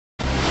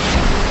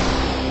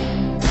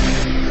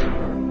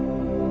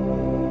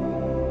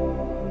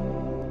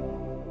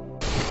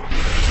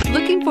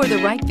for the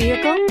right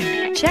vehicle?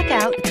 Check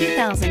out the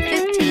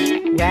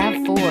 2015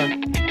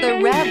 RAV4. The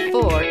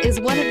RAV4 is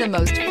one of the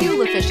most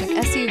fuel-efficient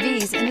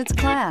SUVs in its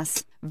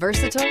class.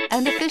 Versatile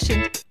and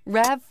efficient,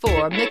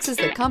 RAV4 mixes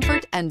the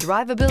comfort and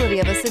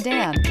drivability of a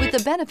sedan with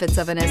the benefits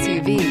of an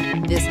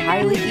SUV. This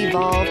highly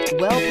evolved,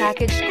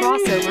 well-packaged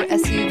crossover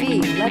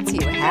SUV lets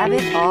you have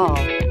it all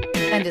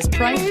and is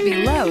priced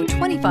below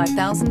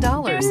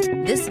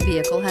 $25,000. This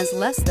vehicle has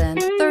less than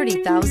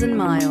 30,000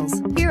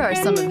 miles. Here are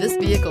some of this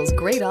vehicle's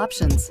great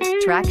options: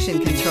 traction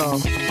control,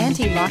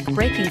 anti-lock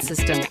braking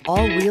system,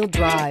 all-wheel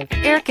drive,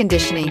 air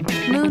conditioning,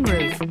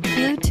 moonroof,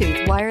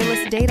 Bluetooth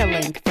wireless data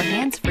link for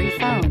hands-free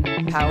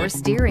phone, power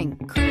steering,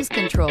 cruise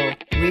control,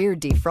 rear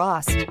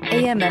defrost,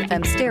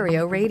 AM/FM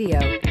stereo radio.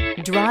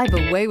 Drive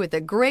away with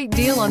a great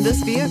deal on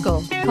this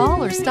vehicle.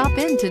 Call or stop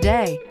in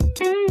today.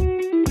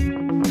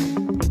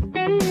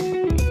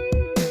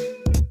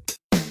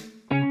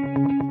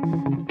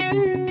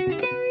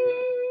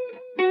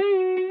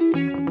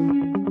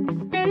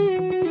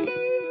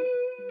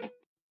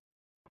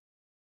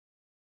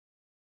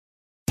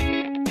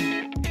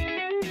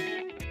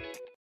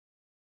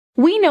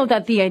 We know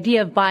that the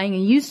idea of buying a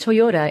used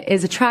Toyota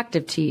is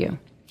attractive to you.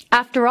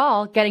 After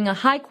all, getting a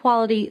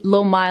high-quality,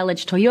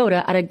 low-mileage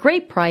Toyota at a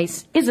great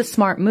price is a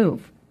smart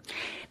move.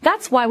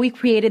 That's why we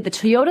created the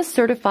Toyota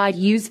Certified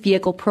Used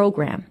Vehicle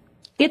Program.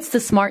 It's the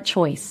smart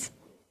choice.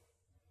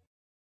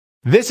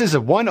 This is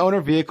a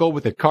one-owner vehicle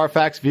with a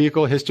Carfax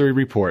Vehicle History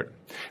Report.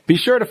 Be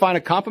sure to find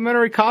a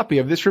complimentary copy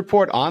of this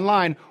report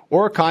online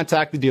or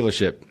contact the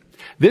dealership.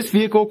 This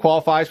vehicle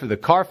qualifies for the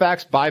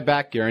Carfax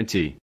Buyback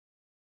Guarantee.